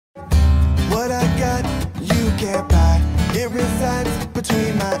What I got, you can't buy. It resides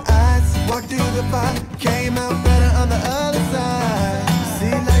between my eyes. Walked through the fire, came out better on the other side.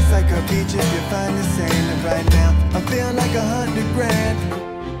 See, life's like a beach if you find the sailing right now. I feel like 100 grand.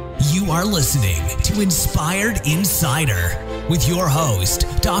 You are listening to Inspired Insider with your host,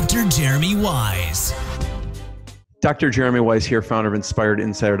 Dr. Jeremy Weisz. Dr. Jeremy Weisz here, founder of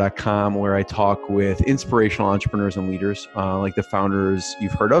InspiredInsider.com, where I talk with inspirational entrepreneurs and leaders, like the founders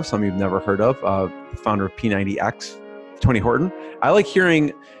you've heard of, some you've never heard of, the founder of P90 X, Tony Horton. I like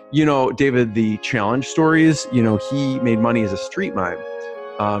hearing, David, the challenge stories. He made money as a street mime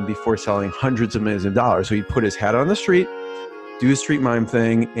before selling hundreds of millions of dollars. So he'd put his hat on the street, do his street mime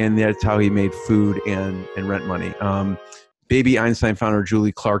thing, and that's how he made food and rent money. Baby Einstein founder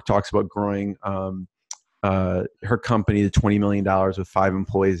Julie Clark talks about growing her company to $20 million with 5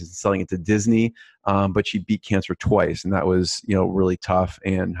 employees and selling it to Disney. But she beat cancer twice. And that was, really tough,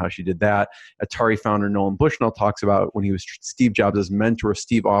 and how she did that. Atari founder Nolan Bushnell talks about when he was Steve Jobs' mentor,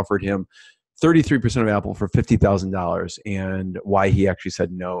 Steve offered him 33% of Apple for $50,000 and why he actually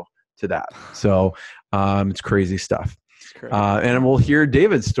said no to that. So it's crazy stuff. And we'll hear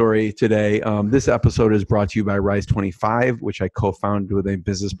David's story today. This episode is brought to you by Rise 25, which I co-founded with a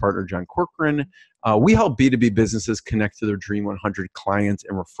business partner, John Corcoran. We help B2B businesses connect to their Dream 100 clients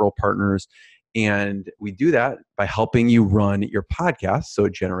and referral partners. And we do that by helping you run your podcast so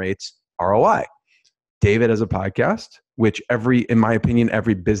it generates ROI. David has a podcast, which in my opinion,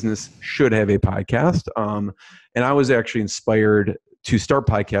 every business should have a podcast. And I was actually inspired to start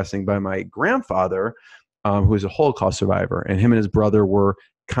podcasting by my grandfather, who was a Holocaust survivor, and him and his brother were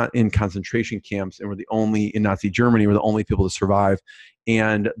in concentration camps and were the only, in Nazi Germany, were the only people to survive.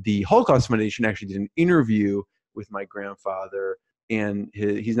 And the Holocaust Foundation actually did an interview with my grandfather, and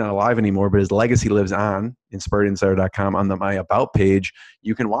he's not alive anymore, but his legacy lives on InspiredInsider.com on my About page.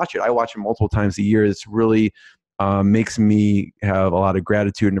 You can watch it. I watch it multiple times a year. It's really makes me have a lot of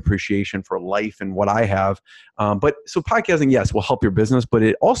gratitude and appreciation for life and what I have. But so podcasting, yes, will help your business, but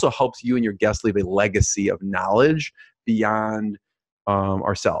it also helps you and your guests leave a legacy of knowledge beyond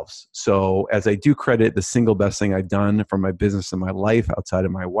ourselves. So as I do credit the single best thing I've done for my business and my life outside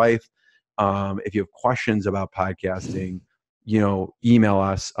of my wife, if you have questions about podcasting, email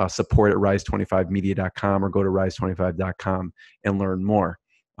us, support at rise25media.com, or go to rise25.com and learn more.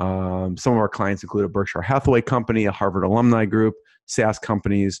 Some of our clients include a Berkshire Hathaway company, a Harvard alumni group, SaaS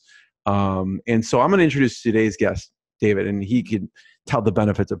companies. And so I'm going to introduce today's guest, David, and he could tell the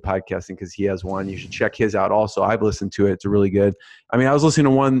benefits of podcasting because he has one. You should check his out also. I've listened to it. It's really good. I mean, I was listening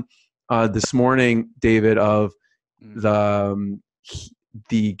to one this morning, David, of the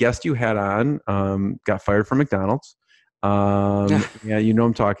guest you had on got fired from McDonald's. Yeah,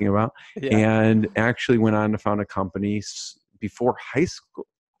 I'm talking about. Yeah. And actually went on to found a company before high school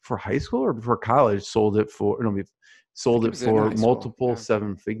or before college, sold it for multiple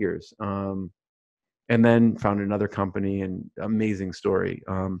 7 figures. And then found another company, and amazing story.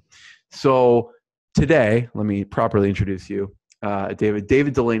 So today, let me properly introduce you. David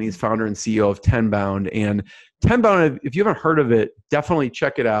Dulany is founder and CEO of TenBound. And TenBound, if you haven't heard of it, definitely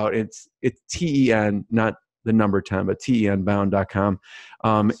check it out. It's TEN, not the number 10, but tenbound.com.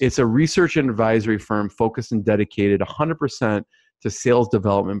 It's a research and advisory firm focused and dedicated 100% to sales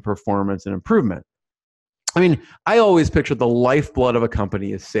development, performance, and improvement. I mean, I always picture the lifeblood of a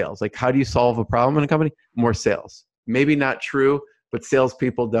company is sales. Like, how do you solve a problem in a company? More sales. Maybe not true, but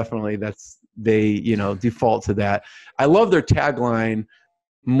salespeople definitely, they default to that. I love their tagline: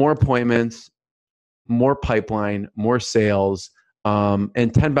 more appointments, more pipeline, more sales. And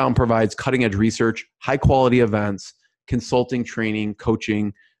TenBound provides cutting-edge research, high-quality events, consulting, training,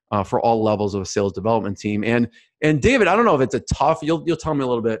 coaching for all levels of a sales development team. And David, I don't know if it's a tough. You'll tell me a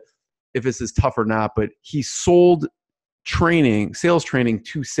little bit if this is tough or not. But he sold sales training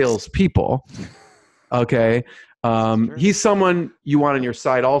to salespeople. Okay, sure. He's someone you want on your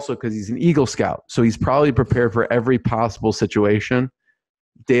side also because he's an Eagle Scout, so he's probably prepared for every possible situation.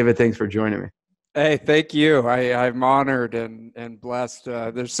 David, thanks for joining me. Hey, thank you. I'm honored and blessed.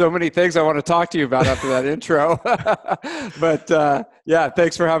 There's so many things I want to talk to you about after that intro. But yeah,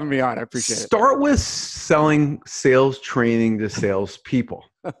 thanks for having me on. I appreciate it. Start with selling sales training to salespeople,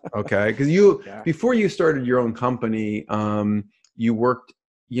 okay? Because before you started your own company, you worked,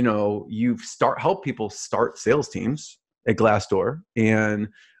 help people start sales teams at Glassdoor, and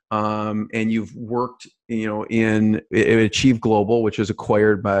you've worked, in Achieve Global, which is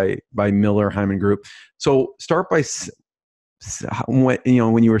acquired by Miller Hyman Group. So start by, when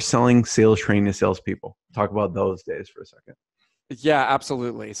you were selling sales training to salespeople. Talk about those days for a second. Yeah,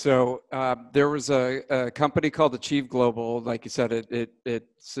 absolutely. So there was a company called Achieve Global, like you said, it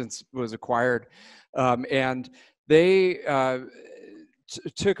since was acquired, and they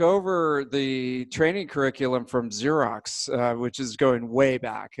took over the training curriculum from Xerox, which is going way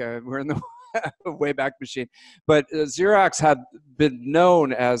back. We're in the way back machine, but Xerox had been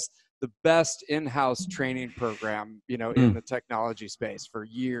known as the best in-house training program, in the technology space for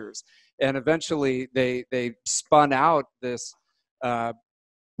years, and eventually they spun out this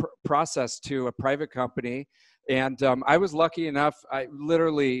process to a private company. And I was lucky enough, I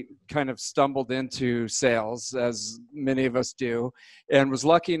literally kind of stumbled into sales, as many of us do, and was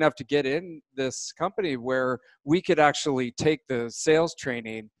lucky enough to get in this company where we could actually take the sales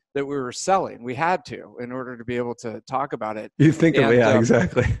training that we were selling. We had to, in order to be able to talk about it. You think of it, yeah,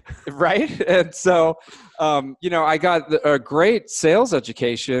 exactly. Right. And so, I got a great sales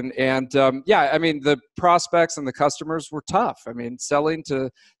education, and I mean, the prospects and the customers were tough. I mean, selling to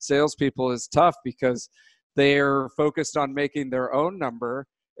salespeople is tough because they're focused on making their own number,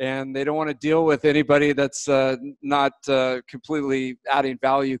 and they don't want to deal with anybody that's not completely adding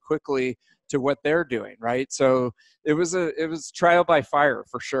value quickly to what they're doing. Right. So it was trial by fire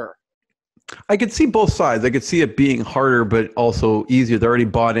for sure. I could see both sides. I could see it being harder, but also easier. They're already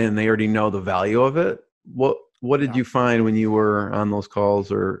bought in. They already know the value of it. What did you find when you were on those calls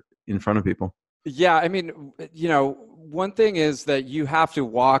or in front of people? Yeah, I mean, one thing is that you have to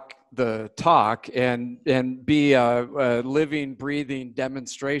walk the talk and be a living, breathing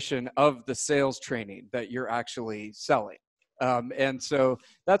demonstration of the sales training that you're actually selling. And so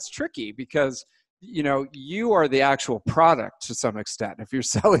that's tricky because you are the actual product to some extent if you're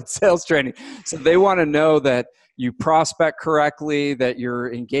selling sales training. So they want to know that you prospect correctly, that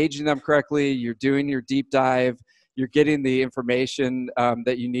you're engaging them correctly, you're doing your deep dive, you're getting the information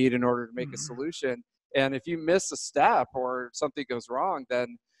that you need in order to make a solution. And if you miss a step or something goes wrong,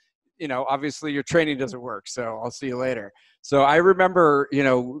 then obviously your training doesn't work. So I'll see you later. So I remember,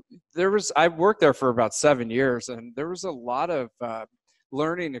 I worked there for about 7 years, and there was a lot of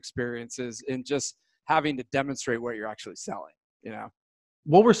learning experiences in just having to demonstrate what you're actually selling.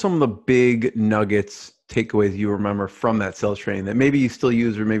 What were some of the big nuggets, takeaways you remember from that sales training that maybe you still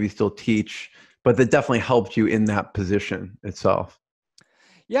use or maybe still teach, but that definitely helped you in that position itself?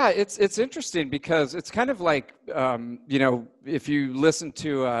 Yeah, it's interesting because it's kind of like, if you listen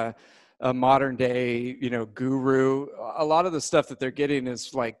to a modern day, guru, a lot of the stuff that they're getting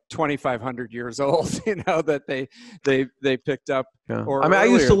is like 2,500 years old, that they picked up. Yeah. I mean, I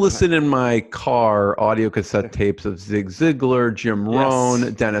used to listen in my car audio cassette tapes of Zig Ziglar, Jim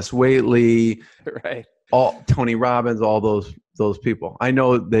Rohn, Dennis Waitley, right, Tony Robbins, all those people. I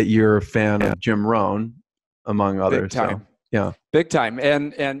know that you're a fan of Jim Rohn, among others. Big time. So, yeah, big time.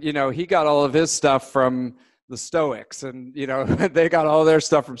 And he got all of his stuff from the Stoics, and they got all their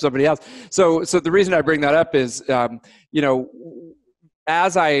stuff from somebody else. So the reason I bring that up is,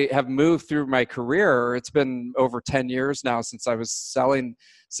 as I have moved through my career, it's been over 10 years now since I was selling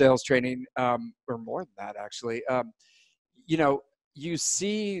sales training, or more than that, actually. You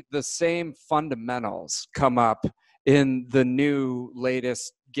see the same fundamentals come up in the new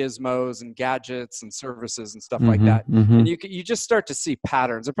latest gizmos and gadgets and services and stuff like that. And you just start to see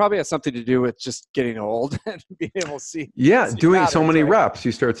patterns. It probably has something to do with just getting old and being able to see. Yeah, doing patterns, so many reps,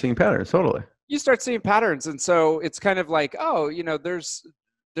 you start seeing patterns. Totally. You start seeing patterns. And so it's kind of like,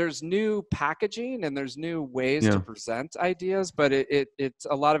 there's new packaging and there's new ways to present ideas, but it's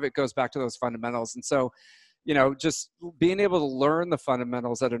a lot of it goes back to those fundamentals. And so, just being able to learn the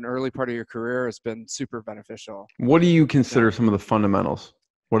fundamentals at an early part of your career has been super beneficial. What do you consider some of the fundamentals?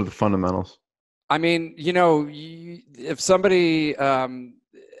 What are the fundamentals? I mean, if somebody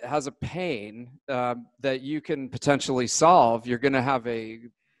has a pain that you can potentially solve, you're going to have a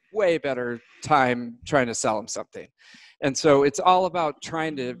way better time trying to sell them something. And so it's all about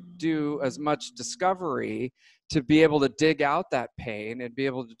trying to do as much discovery to be able to dig out that pain and be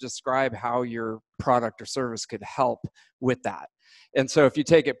able to describe how your product or service could help with that. And so if you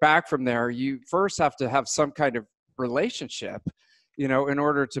take it back from there, you first have to have some kind of relationship, in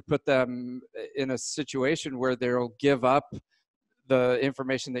order to put them in a situation where they'll give up the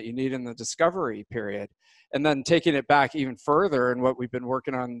information that you need in the discovery period. And then taking it back even further, and what we've been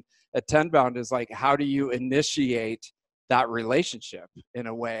working on at TenBound is like, how do you initiate that relationship in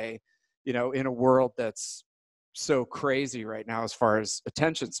a way, in a world that's so crazy right now as far as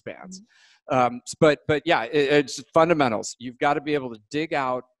attention spans. But yeah, it's fundamentals. You've got to be able to dig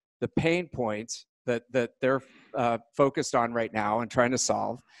out the pain points that they're focused on right now and trying to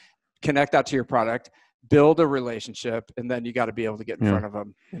solve, connect that to your product, build a relationship, and then you got to be able to get in front of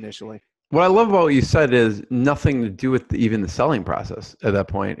them initially. What I love about what you said is nothing to do with even the selling process at that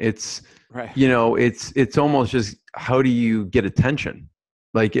point. It's, Right. it's almost just how do you get attention?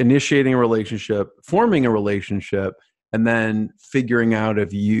 Like initiating a relationship, forming a relationship, and then figuring out if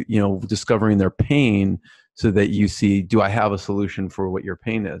discovering their pain so that you see, do I have a solution for what your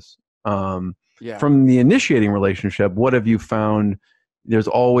pain is? Yeah. From the initiating relationship, what have you found? There's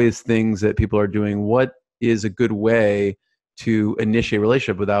always things that people are doing. What is a good way to initiate a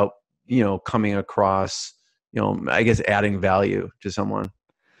relationship without coming across, I guess adding value to someone?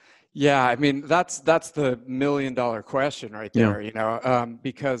 Yeah, I mean that's the $1 million question right Yeah. there,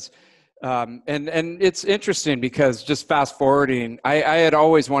 because and it's interesting because just fast forwarding, I had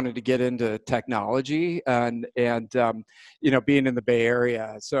always wanted to get into technology and being in the Bay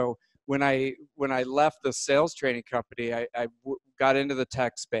Area. So when I left the sales training company, I got into the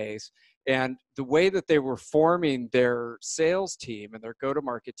tech space, and the way that they were forming their sales team and their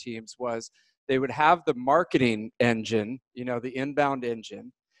go-to-market teams was they would have the marketing engine, the inbound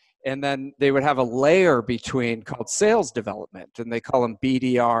engine, and then they would have a layer between called sales development, and they call them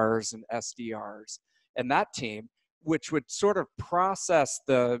BDRs and SDRs. And that team, which would sort of process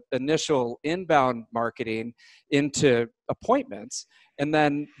the initial inbound marketing into appointments, and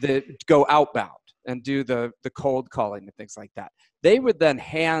then go outbound and do the cold calling and things like that. They would then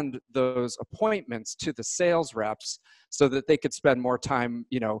hand those appointments to the sales reps so that they could spend more time,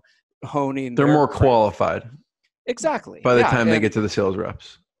 honing. They're more qualified Exactly. by the Yeah. time they get to the sales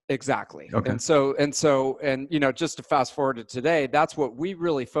reps. Exactly. Okay. And just to fast forward to today, that's what we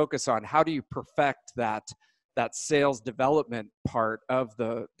really focus on. How do you perfect that sales development part of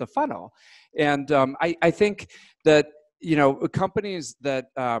the funnel? And I think that, companies that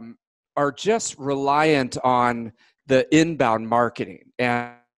are just reliant on the inbound marketing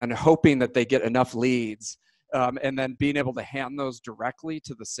and hoping that they get enough leads, and then being able to hand those directly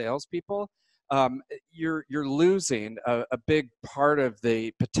to the salespeople, you're losing a big part of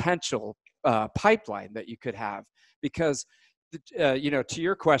the potential pipeline that you could have, because to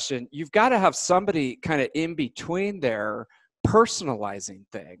your question, you've got to have somebody kind of in between there personalizing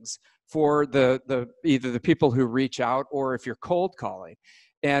things for the either the people who reach out or if you're cold calling.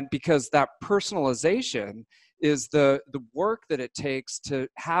 And because that personalization is the work that it takes to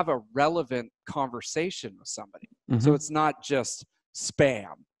have a relevant conversation with somebody. Mm-hmm. So it's not just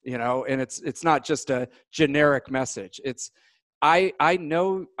spam, and it's not just a generic message. It's I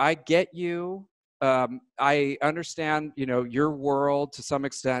know, I get you. I understand, your world to some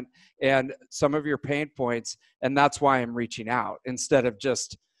extent and some of your pain points, and that's why I'm reaching out instead of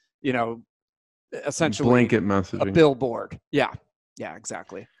just, essentially blanket messaging, a billboard. Yeah,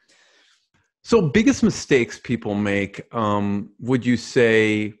 exactly. So biggest mistakes people make, would you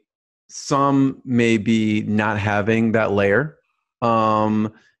say some maybe not having that layer?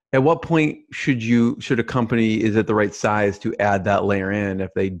 At what point should a company, is it the right size to add that layer in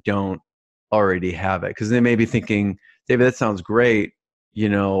if they don't already have it? Because they may be thinking, David, that sounds great. We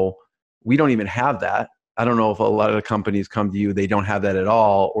don't even have that. I don't know if a lot of the companies come to you, they don't have that at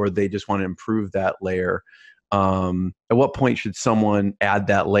all, or they just want to improve that layer. At what point should someone add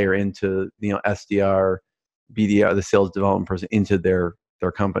that layer into, SDR, BDR, the sales development person, into their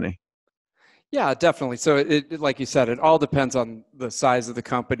company? Yeah, definitely. So it, like you said, it all depends on the size of the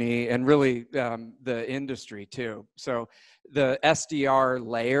company and really the industry too. So the SDR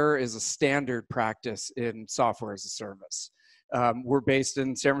layer is a standard practice in software as a service. We're based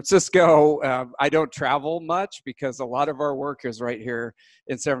in San Francisco. I don't travel much because a lot of our work is right here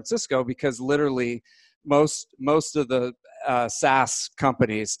in San Francisco, because literally most of the SaaS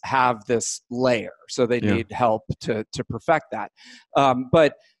companies have this layer, so they need help to perfect that.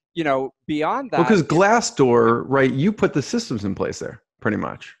 But beyond that, because Glassdoor, right? You put the systems in place there, pretty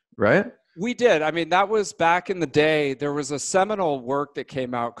much, right? We did. I mean, that was back in the day. There was a seminal work that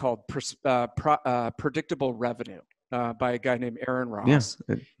came out called Predictable Revenue by a guy named Aaron Ross,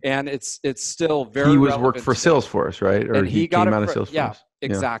 and it's still very. He worked for today. Salesforce, right? Or and he got came it out of Salesforce. Yeah,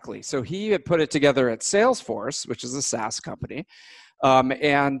 exactly. Yeah. So he had put it together at Salesforce, which is a SaaS company,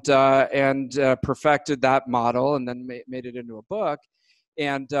 and perfected that model, and then made it into a book.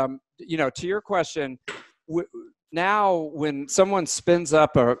 And to your question, now when someone spins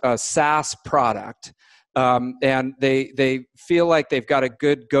up a SaaS product, and they feel like they've got a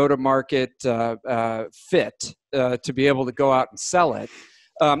good go-to-market fit to be able to go out and sell it,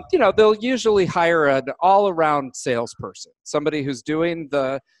 they'll usually hire an all-around salesperson, somebody who's doing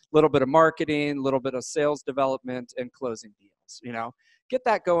the little bit of marketing, little bit of sales development, and closing deals. Get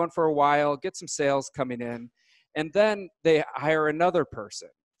that going for a while, get some sales coming in, and then they hire another person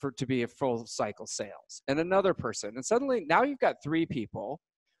to be a full cycle sales, and another person, and suddenly now you've got 3 people.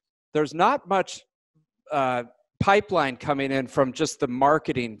 there's not much pipeline coming in from just the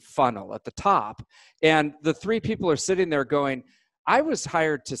marketing funnel at the top. And the three people are sitting there going, I was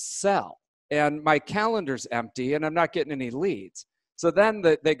hired to sell and my calendar's empty and I'm not getting any leads. So then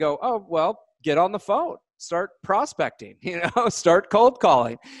they go, oh, well, get on the phone, start prospecting, start cold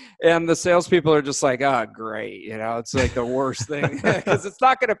calling. And the salespeople are just like, oh, great. It's like the worst thing because it's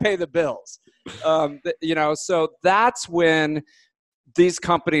not going to pay the bills. So that's when these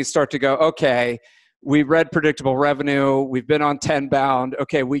companies start to go, okay, we read predictable revenue. We've been on TenBound.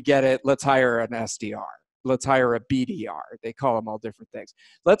 Okay, we get it. Let's hire an SDR. Let's hire a BDR. They call them all different things.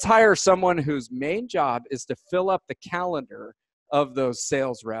 Let's hire someone whose main job is to fill up the calendar of those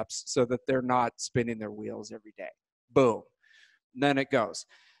sales reps so that they're not spinning their wheels every day. Boom. And then it goes.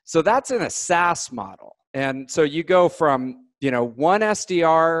 So that's in a SaaS model. And so you go from, one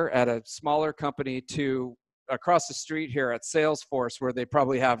SDR at a smaller company to across the street here at Salesforce, where they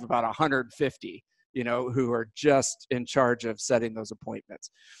probably have about 150, who are just in charge of setting those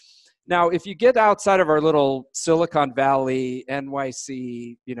appointments. Now, if you get outside of our little Silicon Valley,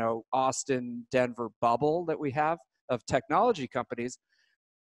 NYC, Austin, Denver bubble that we have of technology companies,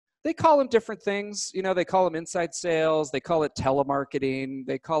 they call them different things. They call them inside sales. They call it telemarketing.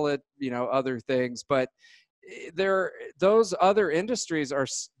 They call it, other things. But those other industries are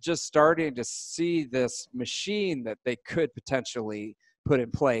just starting to see this machine that they could potentially put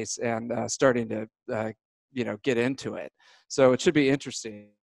in place and starting to, get into it. So it should be interesting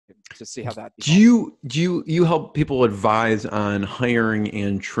to see how that. Do you help people advise on hiring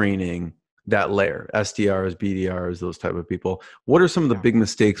and training that layer, SDRs, BDRs, those type of people? What are some of the big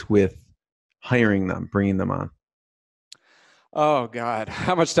mistakes with hiring them, bringing them on? Oh God,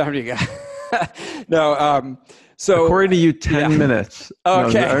 how much time do you got? No, so according to you, 10 minutes.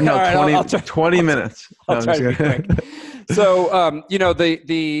 Okay, no, right, 20 minutes. I'll try to be quick. So,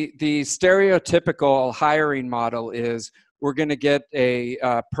 the stereotypical hiring model is we're going to get a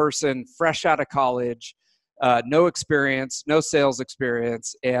person fresh out of college, no experience, no sales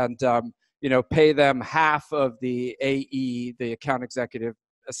experience, and pay them half of the AE, the account executive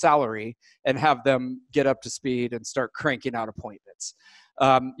salary, and have them get up to speed and start cranking out appointments.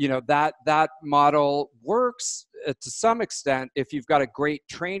 That model works to some extent if you've got a great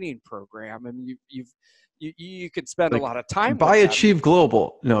training program and you could spend a lot of time. Buy Achieve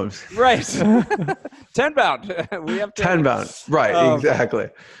Global. No, right. TenBound. We have TenBound. Right. Exactly.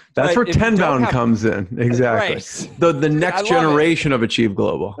 That's where TenBound comes in. Exactly. Right. The next generation of Achieve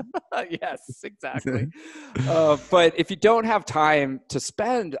Global. Yes, exactly. But if you don't have time to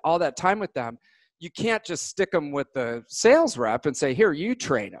spend all that time with them, you can't just stick them with the sales rep and say, here, you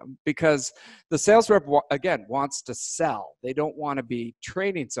train them, because the sales rep, again, wants to sell. They don't want to be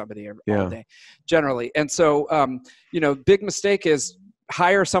training somebody all day, generally. And so, big mistake is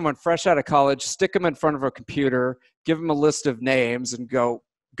hire someone fresh out of college, stick them in front of a computer, give them a list of names and go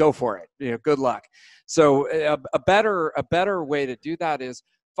for it. Good luck. So a better way to do that is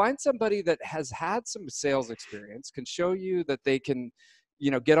find somebody that has had some sales experience, can show you that they can,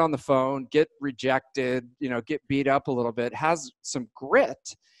 get on the phone, get rejected, get beat up a little bit, has some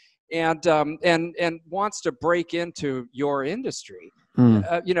grit, and wants to break into your industry.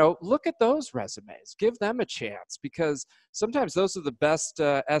 Look at those resumes, give them a chance, because sometimes those are the best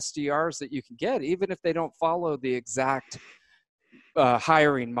SDRs that you can get, even if they don't follow the exact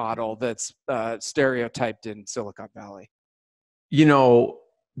hiring model that's stereotyped in Silicon Valley.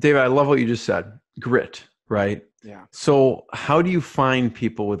 David, I love what you just said. Grit, right? Yeah. So how do you find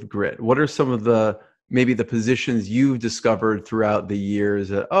people with grit? What are some of maybe the positions you've discovered throughout the years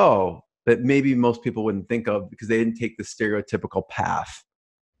that maybe most people wouldn't think of because they didn't take the stereotypical path?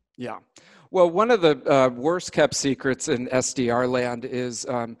 Yeah. Well, one of the worst kept secrets in SDR land is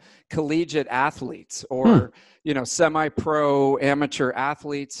collegiate athletes or, semi-pro amateur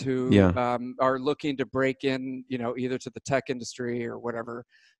athletes who are looking to break in, either to the tech industry or whatever,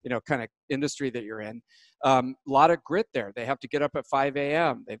 kind of industry that you're in. A lot of grit there. They have to get up at 5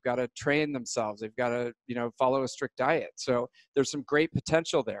 a.m. They've got to train themselves. They've got to, follow a strict diet. So there's some great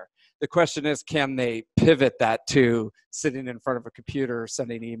potential there. The question is, can they pivot that to sitting in front of a computer,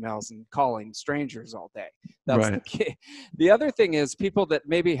 sending emails and calling strangers all day? That's the key. The other thing is people that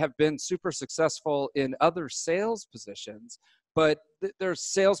maybe have been super successful in other sales positions, but there's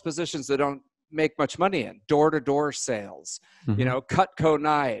sales positions that don't make much money in, door-to-door sales, Cutco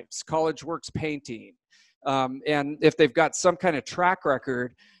knives, College Works painting. And if they've got some kind of track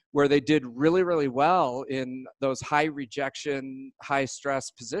record where they did really, really well in those high rejection, high stress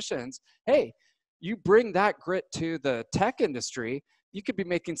positions, hey, you bring that grit to the tech industry, you could be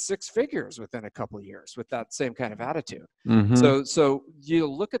making 6 figures within a couple of years with that same kind of attitude. Mm-hmm. So you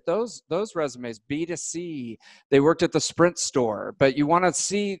look at those resumes, B2C, they worked at the Sprint store, but you want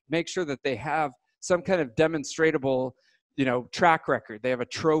to make sure that they have some kind of demonstrable, track record. They have a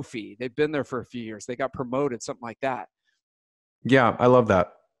trophy. They've been there for a few years. They got promoted, something like that. Yeah, I love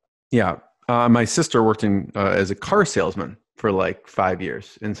that. Yeah. My sister worked as a car salesman for like 5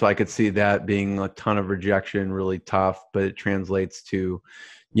 years. And so I could see that being a ton of rejection, really tough, but it translates to,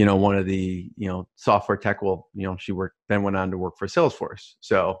 one of the, software tech, she then went on to work for Salesforce.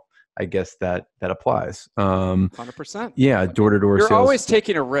 So I guess that applies. 100%. Yeah. Door-to-door You're sales. Always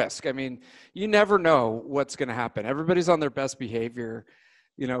taking a risk. I mean, you never know what's going to happen. Everybody's on their best behavior.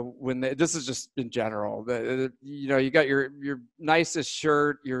 This is just in general, you got your nicest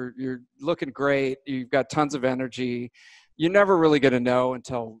shirt, you're looking great, you've got tons of energy. You're never really going to know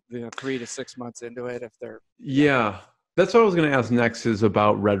until 3 to 6 months into it if they're. Yeah. That's what I was going to ask next is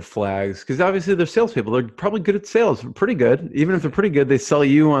about red flags. Because obviously they're salespeople. They're probably good at sales, pretty good. Even if they're pretty good, they sell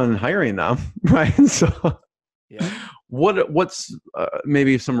you on hiring them, right? So yeah. What's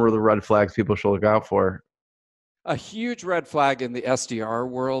maybe some of the red flags people should look out for? A huge red flag in the SDR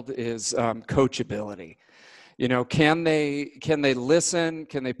world is coachability. Can they listen?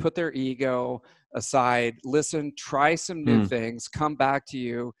 Can they put their ego aside, listen, try some new things, come back to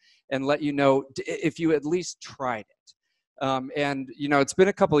you and let you know if you at least tried it. And, it's been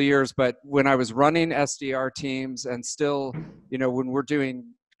a couple of years, but when I was running SDR teams and still, when we're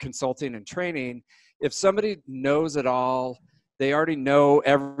doing consulting and training, if somebody knows it all, they already know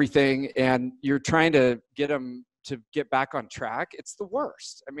everything, and you're trying to get them to get back on track, it's the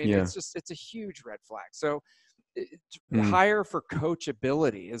worst. I mean, it's a huge red flag. So hire for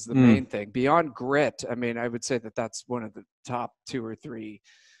coachability is the main thing. Beyond grit, I mean, I would say that's one of the top 2 or 3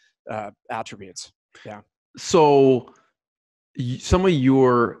 attributes. Yeah. So some of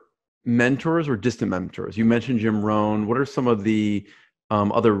your mentors or distant mentors, you mentioned Jim Rohn. What are some of the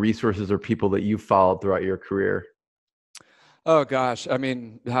other resources or people that you followed throughout your career? Oh gosh, I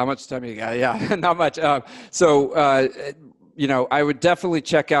mean, how much time you got? Yeah, not much. I would definitely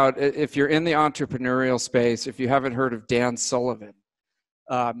check out, if you're in the entrepreneurial space, if you haven't heard of Dan Sullivan.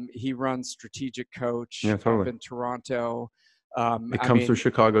 He runs Strategic Coach up in Toronto. It comes through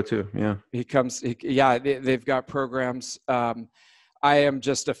Chicago too. Yeah. They've got programs. I am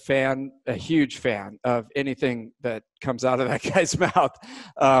just a huge fan of anything that comes out of that guy's mouth.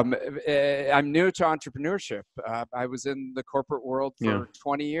 I'm new to entrepreneurship. I was in the corporate world for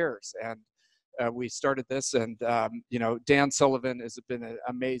 20 years, and we started this. And Dan Sullivan has been an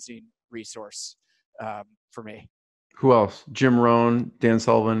amazing resource for me. Who else? Jim Rohn, Dan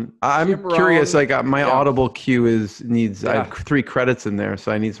Sullivan. I'm curious. My Audible queue needs. I have 3 credits in there,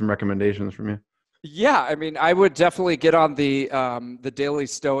 so I need some recommendations from you. Yeah, I mean, I would definitely get on the Daily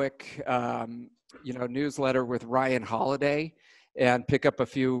Stoic, newsletter with Ryan Holiday, and pick up a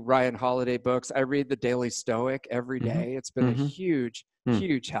few Ryan Holiday books. I read the Daily Stoic every day. It's been a huge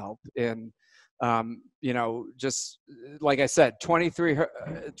help in, just like I said,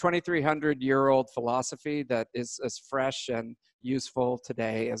 2,300-year-old philosophy that is as fresh and useful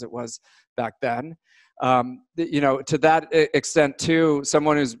today as it was back then. To that extent too,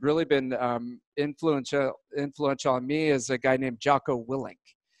 someone who's really been influential on me is a guy named Jocko Willink,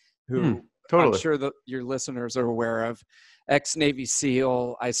 who I'm sure that your listeners are aware of. Ex-Navy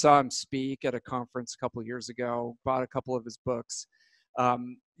SEAL. I saw him speak at a conference a couple of years ago, bought a couple of his books.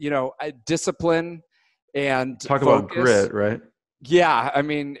 Discipline and talk focus. About grit, right? Yeah, I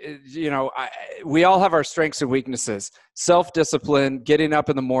mean, we all have our strengths and weaknesses. Self-discipline, getting up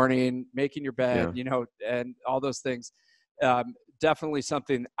in the morning, making your bed, and all those things. Definitely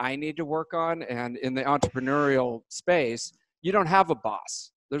something I need to work on. And in the entrepreneurial space, you don't have a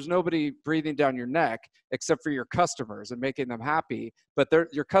boss. There's nobody breathing down your neck except for your customers and making them happy. But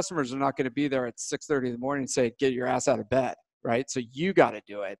your customers are not going to be there at 6:30 in the morning and say, get your ass out of bed, right? So you got to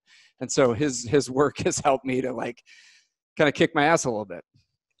do it. And so his work has helped me to kind of kick my ass a little bit.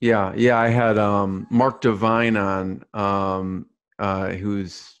 Yeah. I had Mark Devine on,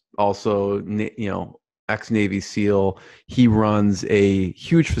 who's also ex-Navy SEAL. He runs a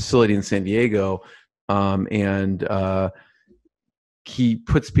huge facility in San Diego, and he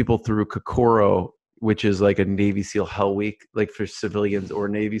puts people through Kokoro, which is like a Navy SEAL Hell Week, like for civilians or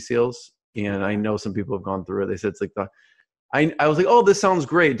Navy SEALs. And I know some people have gone through it. They said it's like I was like, oh, this sounds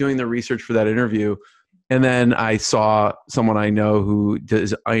great, doing the research for that interview. And then I saw someone I know who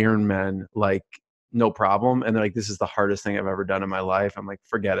does Ironman, no problem. And they're like, this is the hardest thing I've ever done in my life. I'm like,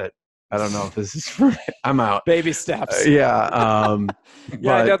 forget it. I don't know if this is for me. I'm out. Baby steps. I know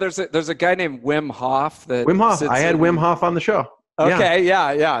there's a guy named Wim Hof. Wim Hof. I had Wim Hof on the show. Okay,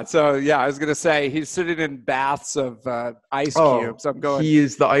 yeah. So I was gonna say he's sitting in baths of ice cubes. I'm going. He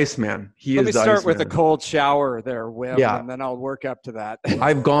is the Iceman. Let me start with a cold shower there, Wim, and then I'll work up to that.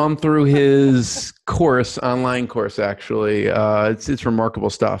 I've gone through his online course actually. It's remarkable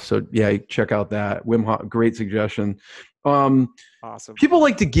stuff. So yeah, check out that. Wim Hof, great suggestion. Awesome. People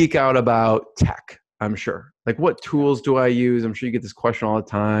like to geek out about tech, I'm sure. Like, what tools do I use? I'm sure you get this question all the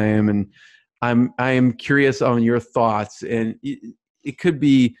time, and I am curious on your thoughts. And it could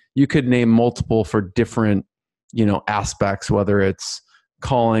be, you could name multiple for different, aspects, whether it's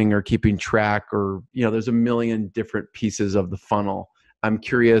calling or keeping track, or there's a million different pieces of the funnel. I'm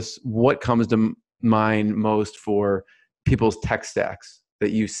curious what comes to mind most for people's tech stacks that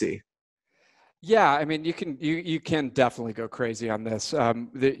you see. Yeah, I mean, you can definitely go crazy on this.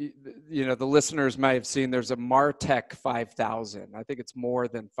 The listeners might have seen there's a MarTech 5000. I think it's more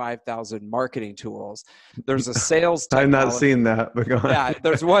than 5,000 marketing tools. There's a sales technology. I've not seen that, but go on. Yeah,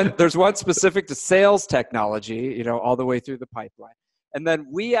 there's one specific to sales technology, all the way through the pipeline. And then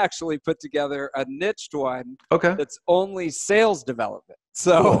we actually put together a niched one that's only sales development.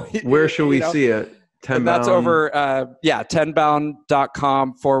 So where should we see it? And that's over,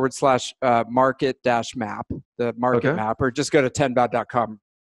 tenbound.com/market-map, the market map, or just go to tenbound.com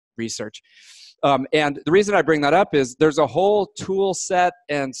research. And the reason I bring that up is there's a whole tool set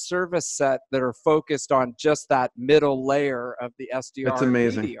and service set that are focused on just that middle layer of the SDR That's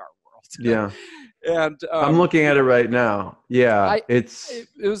amazing. BDR world. Yeah. And I'm looking at it right now. Yeah. It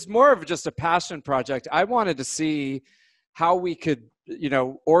was more of just a passion project. I wanted to see how we could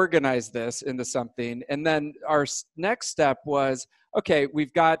organize this into something. And then our next step was, okay,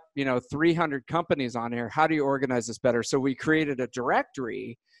 we've got, 300 companies on here. How do you organize this better? So we created a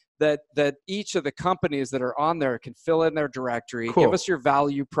directory that each of the companies that are on there can fill in their directory, give us your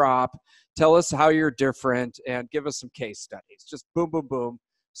value prop, tell us how you're different, and give us some case studies. Just boom, boom, boom,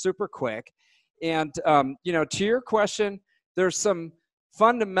 super quick. And, to your question, there's some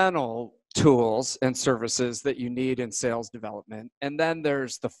fundamental tools and services that you need in sales development. And then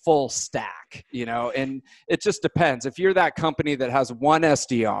there's the full stack, and it just depends. If you're that company that has one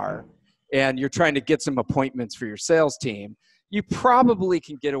SDR and you're trying to get some appointments for your sales team, you probably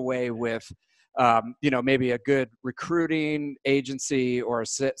can get away with, maybe a good recruiting agency or a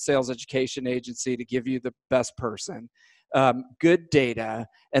sales education agency to give you the best person, good data,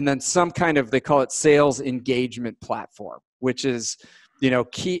 and then some kind of, they call it sales engagement platform, which is,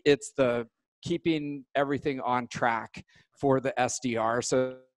 key. It's the keeping everything on track for the SDR,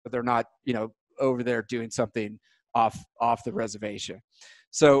 so they're not, over there doing something off the reservation.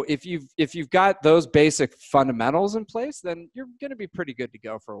 So if you've got those basic fundamentals in place, then you're going to be pretty good to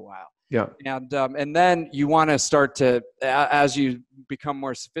go for a while. Yeah. And then you want to start to, as you become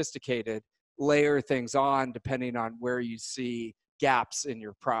more sophisticated, layer things on depending on where you see gaps in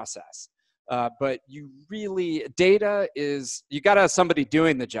your process. But data is, you got to have somebody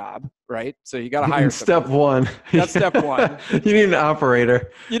doing the job, right? So you got to hire somebody. Step one. That's step one. You need an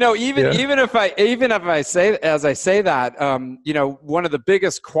operator. Even if I say, as I say that, one of the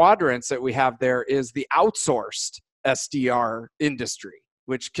biggest quadrants that we have there is the outsourced SDR industry,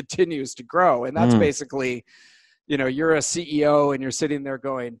 which continues to grow. And that's basically, you're a CEO and you're sitting there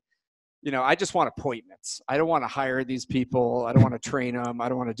going, I just want appointments. I don't want to hire these people. I don't want to train them. I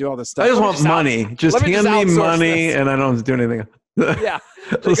don't want to do all this stuff. I just want money. Just hand me money and I don't have to do anything. Yeah.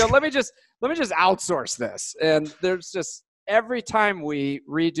 Let me just outsource this. And there's just, every time we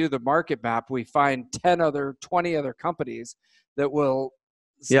redo the market map, we find 20 other companies that will.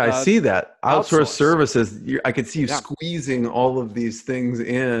 Yeah, I see that. Outsource services. I could see you squeezing all of these things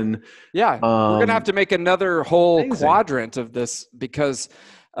in. Yeah. We're going to have to make another whole quadrant of this because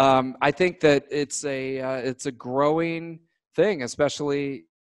I think that it's a growing thing, especially,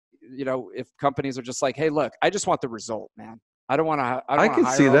 if companies are just like, hey, look, I just want the result, man. I don't want to. I can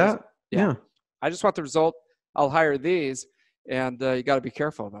see that. Yeah. I just want the result. I'll hire these, and you got to be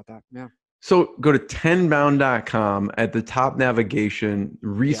careful about that. Yeah. So go to tenbound.com. At the top navigation,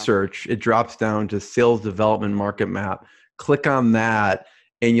 research, it drops down to sales development market map. Click on that,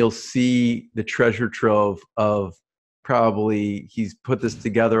 and you'll see the treasure trove of, probably he's put this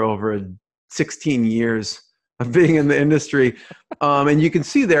together over 16 years of being in the industry. And you can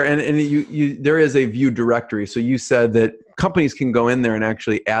see there, and there is a view directory. So you said that companies can go in there and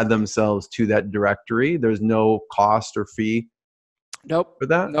actually add themselves to that directory. There's no cost or fee. Nope. For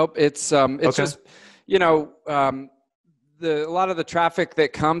that? Nope. It's just, a lot of the traffic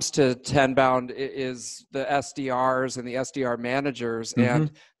that comes to TenBound is the SDRs and the SDR managers,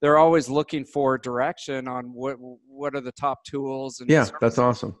 and they're always looking for direction on what are the top tools. And yeah, that's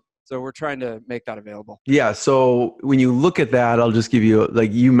awesome. So we're trying to make that available. Yeah. So when you look at that, I'll just give you,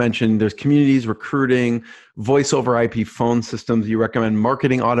 like you mentioned, there's communities, recruiting, voice over IP phone systems. You recommend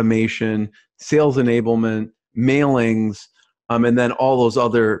marketing automation, sales enablement, mailings, and then all those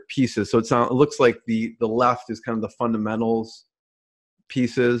other pieces. So it looks like the left is kind of the fundamentals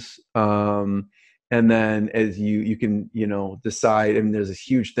pieces. And then as you can, decide, and there's a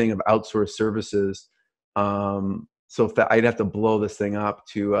huge thing of outsourced services. So if I'd have to blow this thing up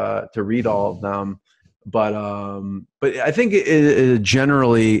to read all of them, but I think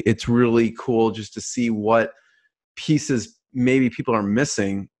generally it's really cool just to see what pieces maybe people are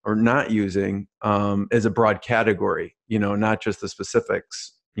missing or not using as a broad category. Not just the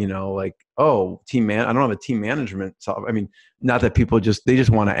specifics. Like, oh, I don't have a team management software. I mean, not that people they just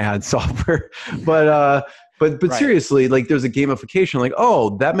want to add software, but right. Seriously, like there's a gamification, like,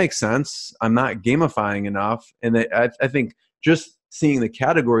 oh, that makes sense. I'm not gamifying enough. And I think just seeing the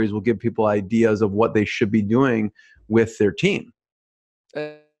categories will give people ideas of what they should be doing with their team.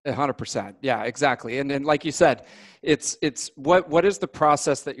 100%. Yeah, exactly. And like you said, it's what is the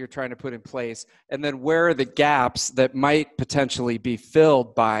process that you're trying to put in place? And then where are the gaps that might potentially be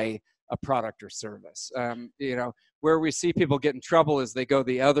filled by a product or service? Where we see people get in trouble is they go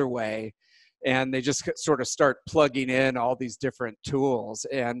the other way and they just sort of start plugging in all these different tools.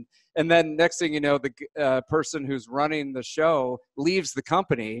 And then next thing you know, the person who's running the show leaves the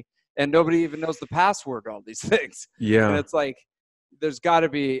company and nobody even knows the password to all these things. Yeah. And it's like, there's got to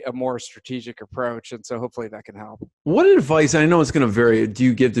be a more strategic approach. And so hopefully that can help. What advice, I know it's going to vary, do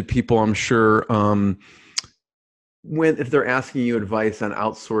you give to people, I'm sure, if they're asking you advice on the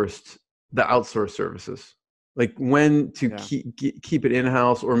outsourced services? Like when to keep it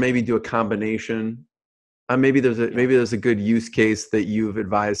in-house, or maybe do a combination. Maybe there's a good use case that you've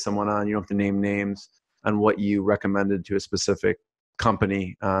advised someone on. You don't have to name names, on what you recommended to a specific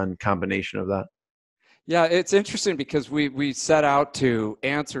company on combination of that. Yeah, it's interesting because we set out to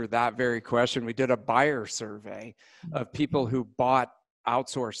answer that very question. We did a buyer survey of people who bought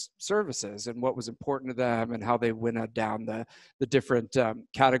outsourced services and what was important to them and how they went down the different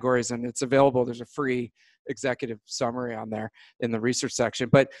categories. And it's available. There's a free executive summary on there in the research section.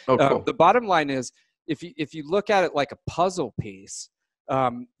 But cool. The bottom line is, if you look at it like a puzzle piece,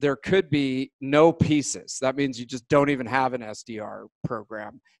 there could be no pieces. That means you just don't even have an SDR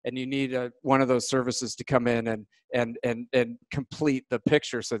program, and you need one of those services to come in and complete the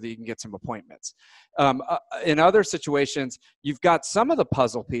picture so that you can get some appointments. In other situations, you've got some of the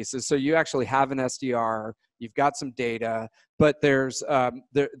puzzle pieces, so you actually have an SDR, you've got some data, but they're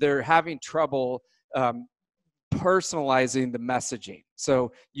having trouble personalizing the messaging.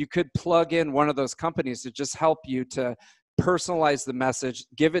 So you could plug in one of those companies to just help you to personalize the message,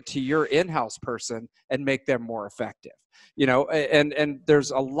 give it to your in-house person, and make them more effective. And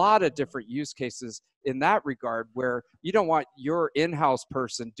there's a lot of different use cases in that regard where you don't want your in-house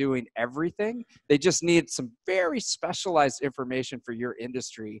person doing everything. They just need some very specialized information for your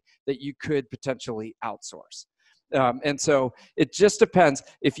industry that you could potentially outsource. And so it just depends.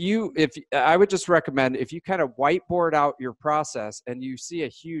 If I would just recommend, if you kind of whiteboard out your process and you see a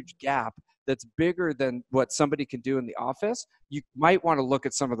huge gap that's bigger than what somebody can do in the office, you might want to look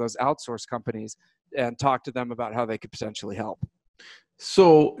at some of those outsource companies and talk to them about how they could potentially help.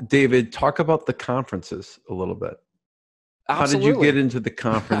 So, David, talk about the conferences a little bit. Absolutely. How did you get into the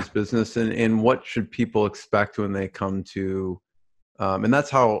conference business, and what should people expect when they come to, and that's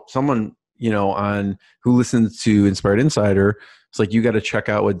how someone, who listens to Inspired Insider, it's like, you got to check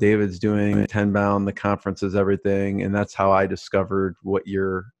out what David's doing, TenBound, the conferences, everything. And that's how I discovered what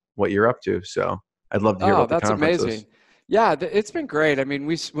you're up to. So I'd love to hear about the conferences. That's amazing. Yeah, it's been great. I mean,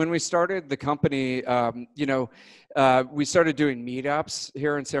 when we started the company, we started doing meetups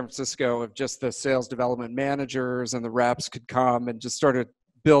here in San Francisco of just the sales development managers, and the reps could come and just started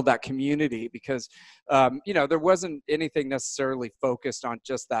build that community because, there wasn't anything necessarily focused on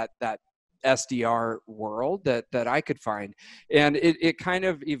just that SDR world that I could find. And it kind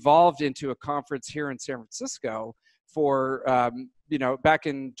of evolved into a conference here in San Francisco for, back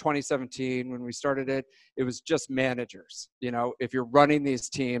in 2017 when we started it, it was just managers. If you're running these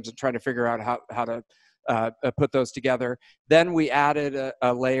teams and trying to figure out how to put those together. Then we added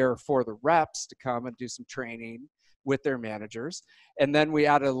a layer for the reps to come and do some training with their managers. And then we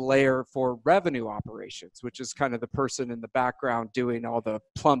added a layer for revenue operations, which is kind of the person in the background doing all the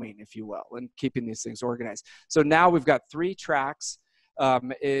plumbing, if you will, and keeping these things organized. So now we've got 3 tracks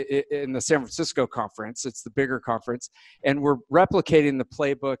in the San Francisco conference. It's the bigger conference. And we're replicating the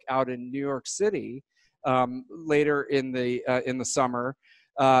playbook out in New York City later in the summer.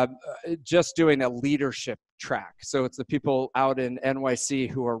 just doing a leadership track. So it's the people out in NYC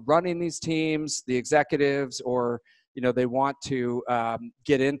who are running these teams, the executives, or they want to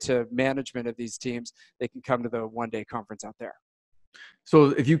get into management of these teams. They can come to the one-day conference out there. So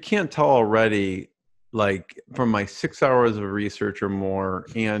if you can't tell already, like from my 6 hours of research or more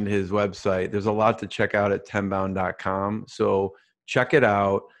and his website, there's a lot to check out at TenBound.com. So check it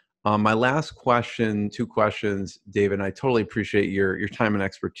out. My last question, 2 questions, David, and I totally appreciate your time and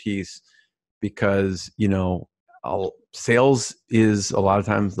expertise, because, sales is a lot of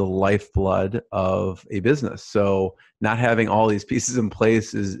times the lifeblood of a business. So not having all these pieces in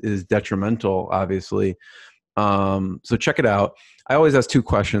place is detrimental, obviously. So check it out. I always ask 2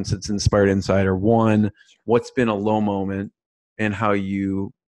 questions. It's Inspired Insider. 1, what's been a low moment and how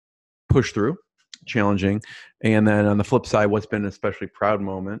you push through, challenging. And then on the flip side, what's been an especially proud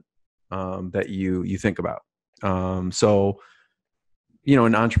moment that you think about? So,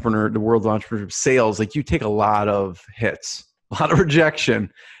 an entrepreneur, the world of entrepreneurship, sales, like you take a lot of hits, a lot of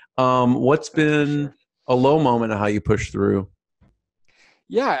rejection. What's been a low moment of how you push through?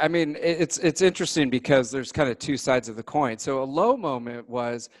 Yeah, I mean, it's interesting because there's kind of 2 sides of the coin. So a low moment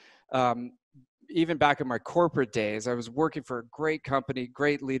was, even back in my corporate days, I was working for a great company,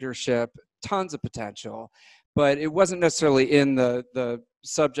 great leadership, tons of potential, but it wasn't necessarily in the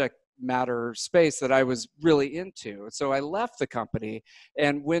subject matter space that I was really into. So I left the company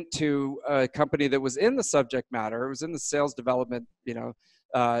and went to a company that was in the subject matter. It was in the sales development,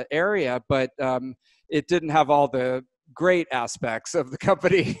 area, but it didn't have all the great aspects of the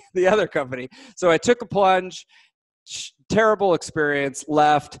company, the other company. So I took a plunge, terrible experience,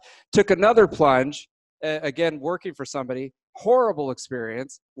 left, took another plunge, again, working for somebody, horrible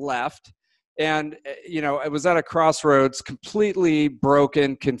experience, left. And, I was at a crossroads, completely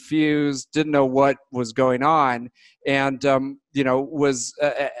broken, confused, didn't know what was going on. And, was,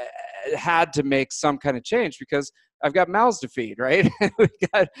 had to make some kind of change because I've got mouths to feed, right?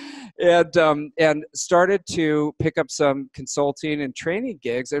 And started to pick up some consulting and training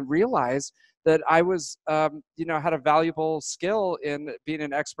gigs and realized that I was, had a valuable skill in being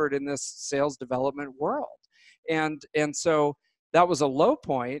an expert in this sales development world. And so that was a low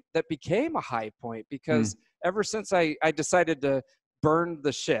point that became a high point because ever since I decided to burn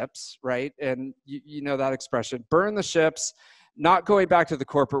the ships, right? And you know that expression, burn the ships, not going back to the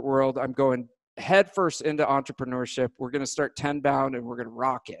corporate world. I'm going headfirst into entrepreneurship. We're going to start TenBound and we're going to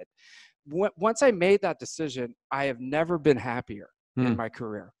rock it. Once I made that decision, I have never been happier in my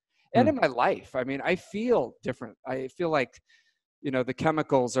career and in my life. I mean, I feel different. I feel like, the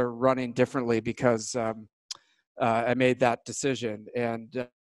chemicals are running differently because I made that decision. And,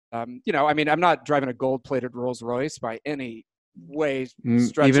 I'm not driving a gold-plated Rolls Royce by any way,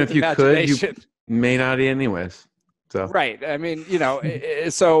 stretch even of if you imagination. could, you may not anyways. So. Right. I mean,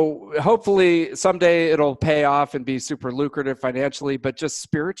 so hopefully someday it'll pay off and be super lucrative financially, but just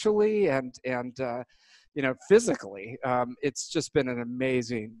spiritually and physically, it's just been an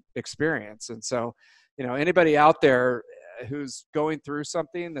amazing experience. And so, anybody out there who's going through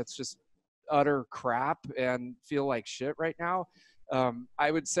something that's just utter crap and feel like shit right now, I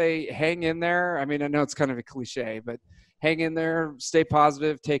would say hang in there. I mean, I know it's kind of a cliche, but hang in there, stay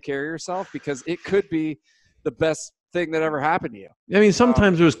positive, take care of yourself, because it could be the best thing that ever happened to you. I mean,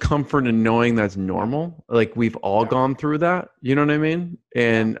 sometimes there's comfort in knowing that's normal. Like we've all gone through that. You know what I mean?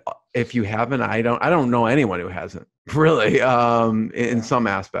 And if you haven't, I don't know anyone who hasn't really, in some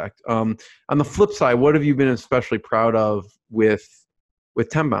aspect. On the flip side, what have you been especially proud of with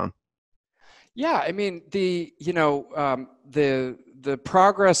TenBound? Yeah, I mean, the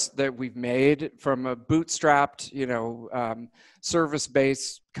progress that we've made from a bootstrapped,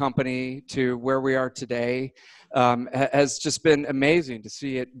 service-based company to where we are today has just been amazing to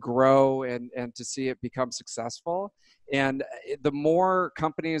see it grow and to see it become successful. And the more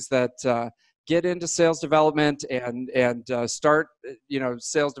companies that get into sales development and start,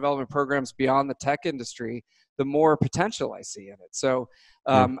 sales development programs beyond the tech industry, the more potential I see in it. So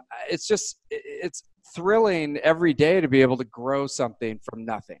it's thrilling every day to be able to grow something from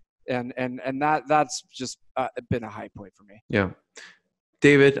nothing. And that's just been a high point for me. Yeah.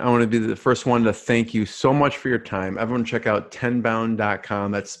 David, I want to be the first one to thank you so much for your time. Everyone check out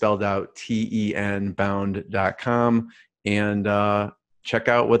tenbound.com. That's spelled out TEN bound.com. And check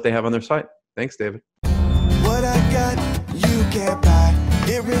out what they have on their site. Thanks, David. What I got, you can't buy.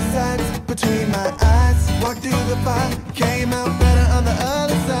 It resides between my eyes. Walked through the fire, came out better on the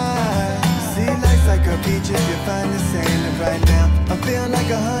other side. See, life's like a beach if you find the sand. And right now, I feel like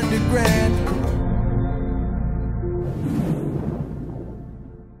 $100 grand.